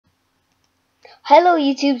Hello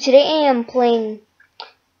YouTube, today I am playing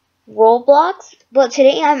Roblox, but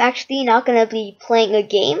today I'm actually not going to be playing a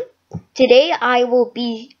game. Today I will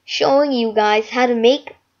be showing you guys how to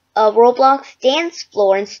make a Roblox dance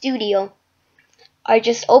floor in Studio. I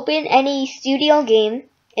just open any Studio game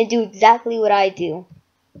and do exactly what I do.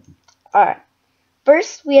 Alright,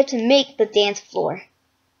 first we have to make the dance floor.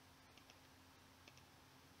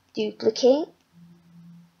 Duplicate.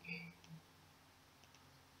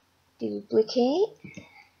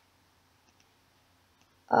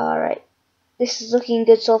 Alright, this is looking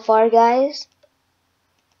good so far, guys.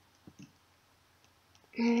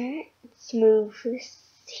 Alright, let's move this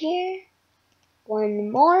here. One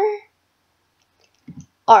more.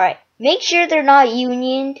 Alright, make sure they're not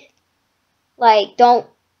unioned. Like, don't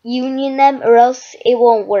union them or else it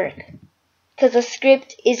won't work. Because the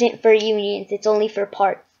script isn't for unions, it's only for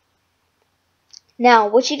parts. Now,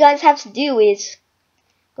 what you guys have to do is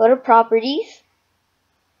go to Properties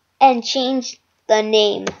and change the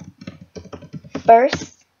name.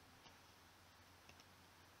 First,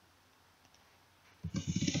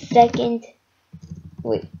 second,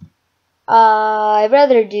 wait. I'd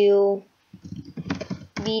rather do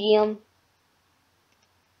medium,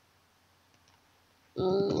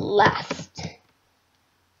 last.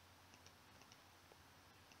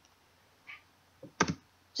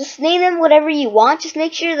 Just name them whatever you want. Just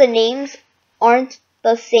make sure the names aren't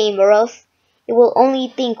the same or else it will only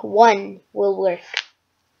think one will work.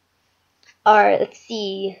 Alright, let's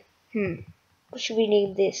see. What should we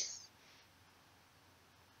name this?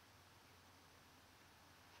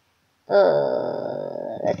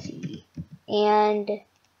 Let's see. And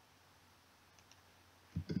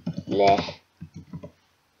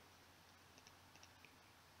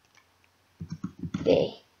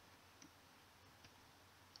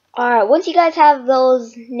Alright, once you guys have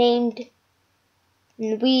those named,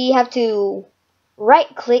 we have to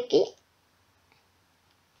right click it.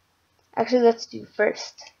 Actually, let's do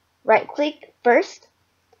first. Right click first,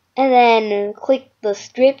 and then click the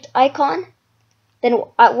script icon. Then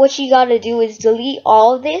what you gotta do is delete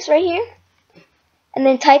all of this right here, and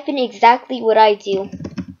then type in exactly what I do.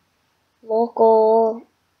 Local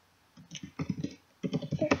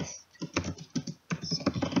first.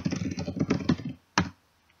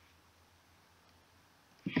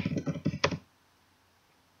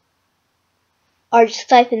 Or just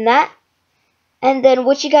type in that. And then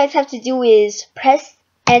what you guys have to do is press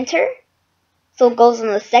enter. So it goes on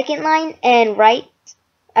the second line and right.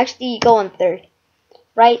 Actually, you go on third.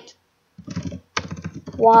 Right.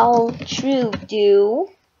 While true do.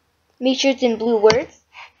 Make sure it's in blue words.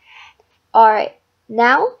 Alright.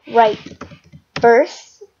 Now write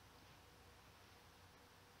first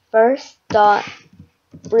dot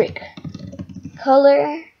brick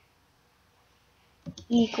color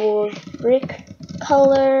equals brick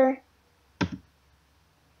color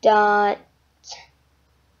dot,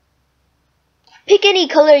 pick any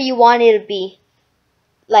color you want it to be.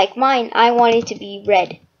 Like mine, I want it to be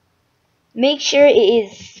red. Make sure it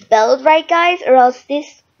is spelled right, guys, or else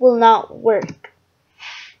this will not work.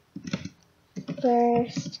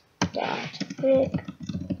 First dot brick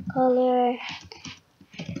color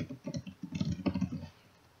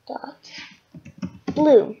dot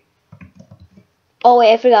blue. Oh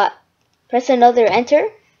wait, I forgot. Press another enter.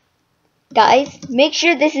 Guys, make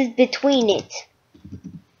sure this is between it.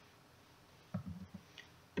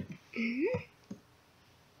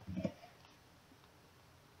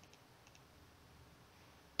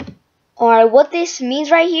 Alright, what this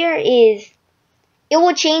means right here is it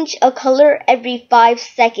will change a color every 5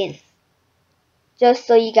 seconds. Just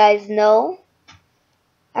so you guys know.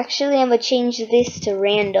 Actually, I'm going to change this to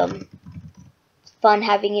random. It's fun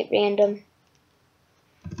having it random.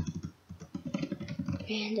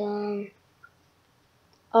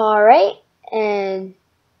 Alright, and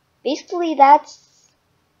basically that's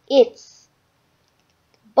it.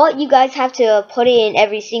 But you guys have to put it in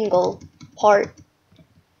every single part.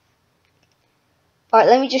 Alright,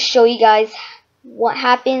 let me just show you guys what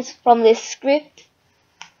happens from this script.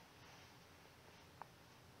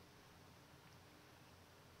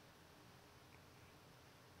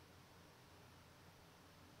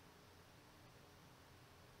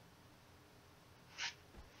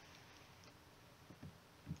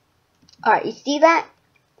 Alright, you see that?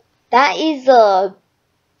 That is the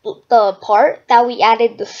part that we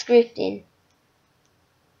added the script in.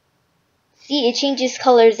 See, it changes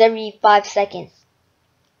colors every 5 seconds.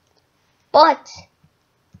 But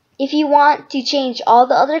if you want to change all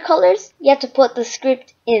the other colors, you have to put the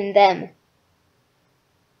script in them.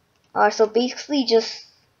 So basically just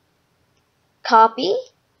copy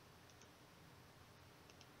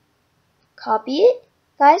Copy it,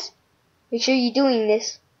 guys. Make sure you're doing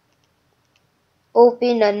this.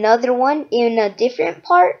 Open another one in a different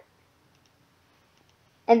part.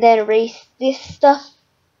 And then erase this stuff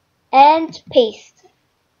and paste.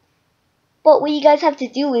 But what you guys have to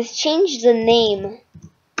do is change the name.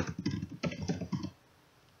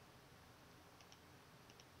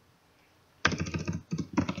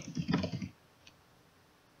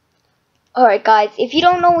 Alright guys, if you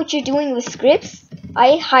don't know what you're doing with scripts,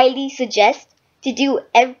 I highly suggest to do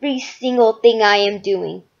every single thing I am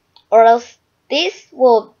doing. Or else this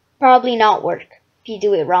will probably not work if you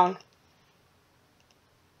do it wrong.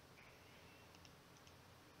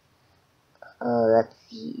 Let's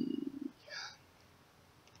see.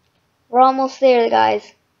 We're almost there,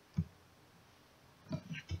 guys.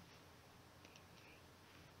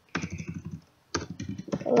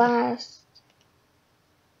 Last.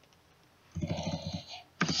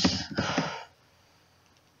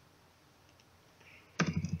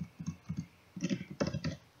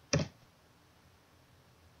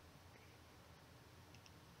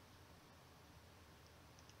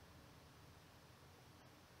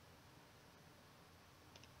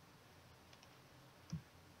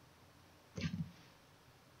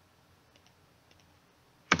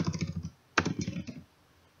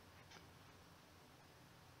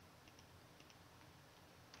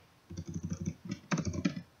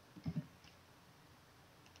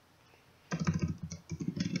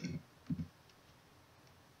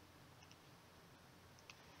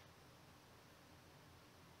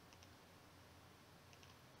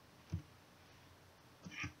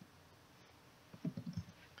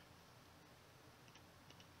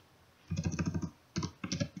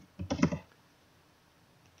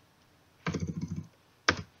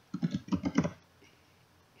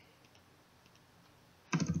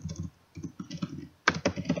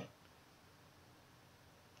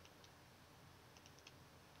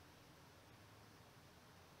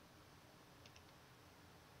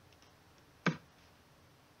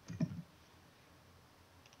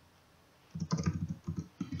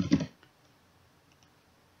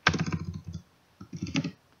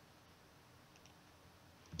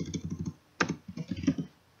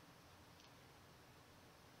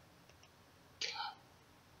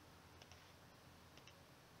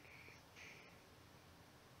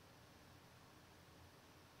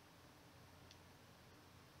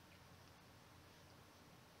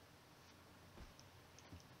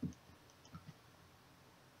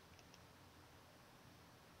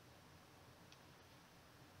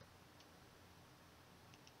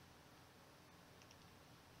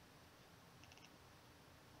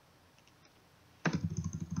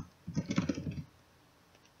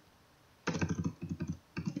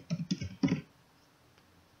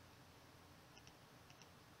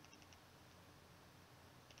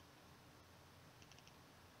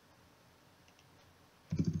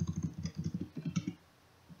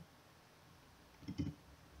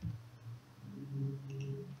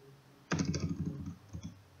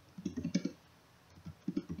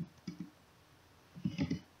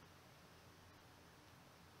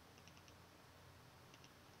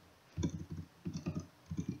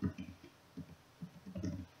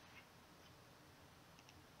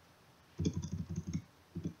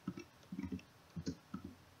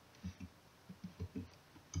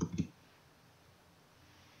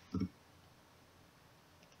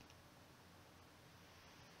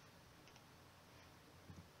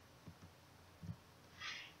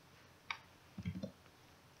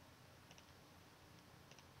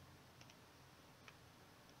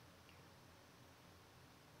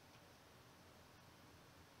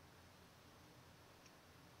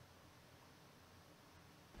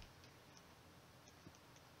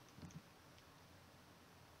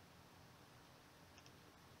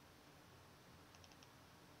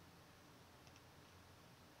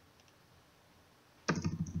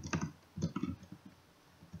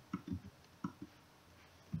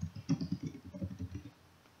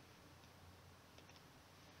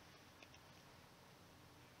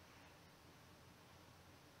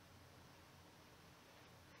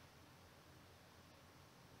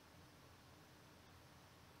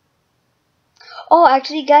 Oh,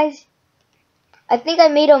 actually, guys, I think I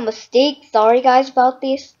made a mistake. Sorry, guys, about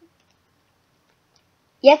this.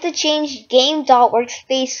 You have to change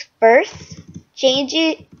game.workspace first. Change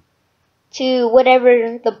it to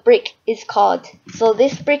whatever the brick is called. So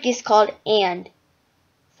this brick is called and.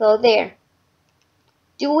 So there.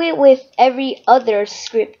 Do it with every other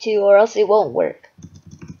script too, or else it won't work.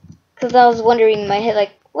 Because I was wondering in my head,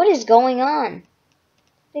 like, what is going on?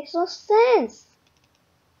 Makes no sense.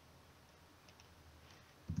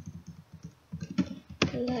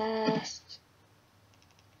 last.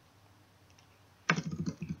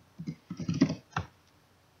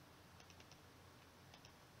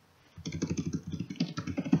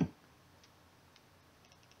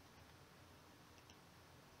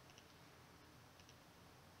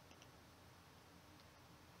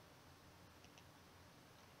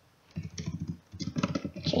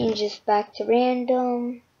 Change this back to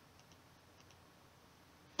random.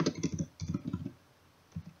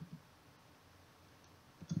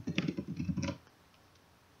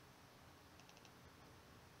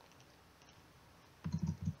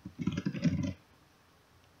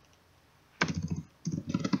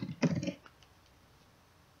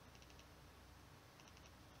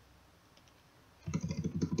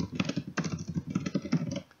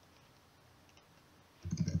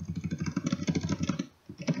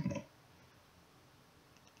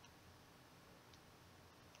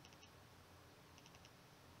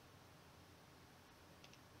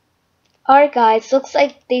 Alright guys, looks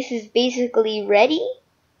like this is basically ready.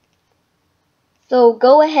 So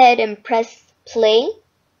go ahead and press play.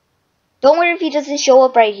 Don't worry if it doesn't show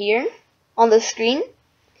up right here on the screen,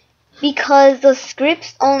 because the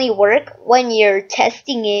scripts only work when you're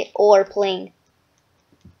testing it or playing.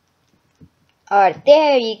 Alright,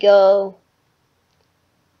 there you go.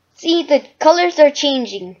 See, the colors are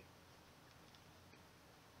changing.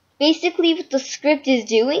 Basically what the script is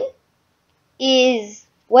doing is,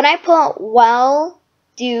 when I put while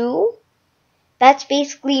do, that's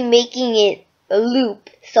basically making it a loop,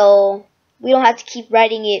 so we don't have to keep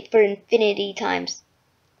writing it for infinity times.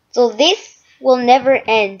 So this will never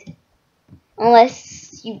end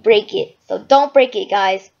unless you break it. So don't break it,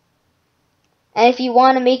 guys. And if you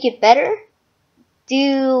want to make it better,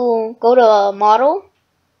 go to model,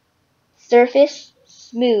 surface,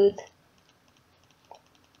 smooth,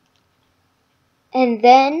 and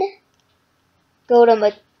then go to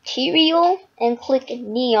material and click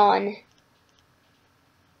neon.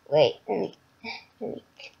 Wait, let me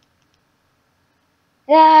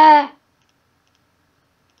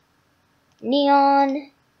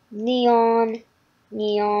neon, neon,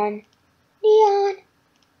 neon, neon,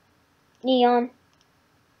 neon,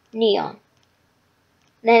 neon.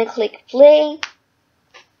 Then click play.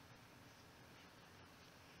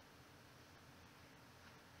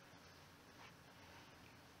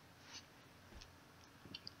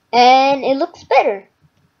 And it looks better.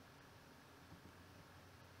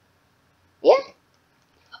 Yeah.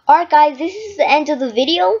 Alright guys, this is the end of the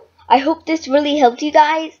video. I hope this really helped you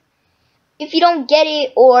guys. If you don't get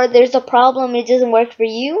it or there's a problem, it doesn't work for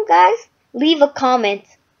you guys, leave a comment.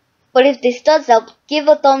 But if this does help, give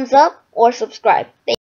a thumbs up or subscribe.